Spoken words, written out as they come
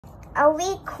a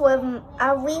week with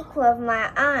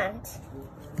my aunt.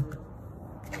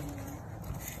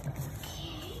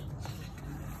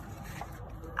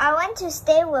 I went to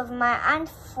stay with my aunt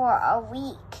for a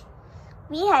week.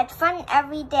 We had fun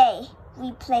every day.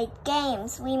 We played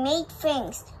games. We made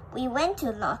things. We went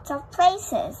to lots of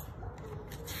places.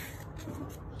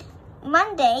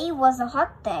 Monday was a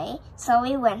hot day, so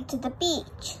we went to the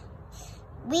beach.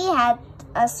 We had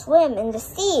a swim in the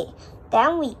sea.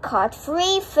 Then we caught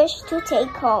 3 fish to take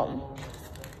home.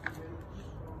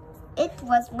 It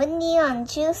was windy on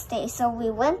Tuesday, so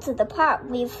we went to the park.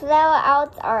 We flew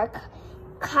out our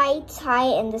kites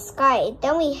high in the sky.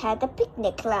 Then we had a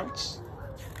picnic lunch.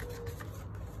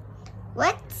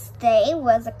 Wednesday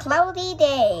was a cloudy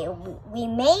day. We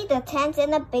made a tent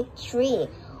in a big tree.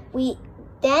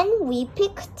 Then we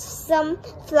picked some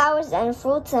flowers and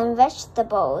fruits and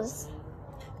vegetables.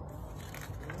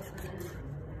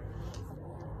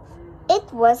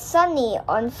 It was sunny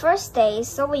on Thursday,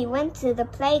 so we went to the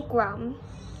playground.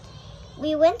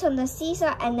 We went on the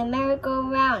seesaw and the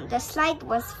merry-go-round. The slide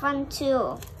was fun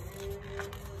too.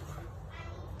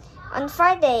 On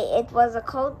Friday, it was a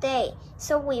cold day,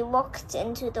 so we walked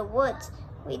into the woods.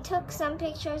 We took some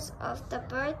pictures of the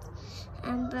birds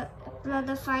and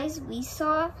butterflies. We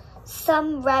saw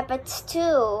some rabbits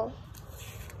too.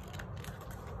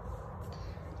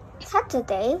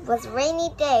 Saturday was a rainy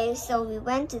day, so we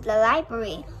went to the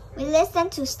library. We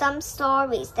listened to some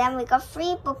stories. Then we got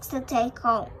 3 books to take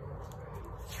home.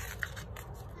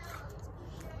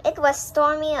 It was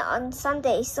stormy on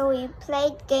Sunday, so we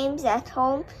played games at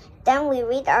home. Then we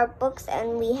read our books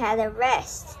and we had a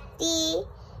rest. The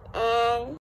end.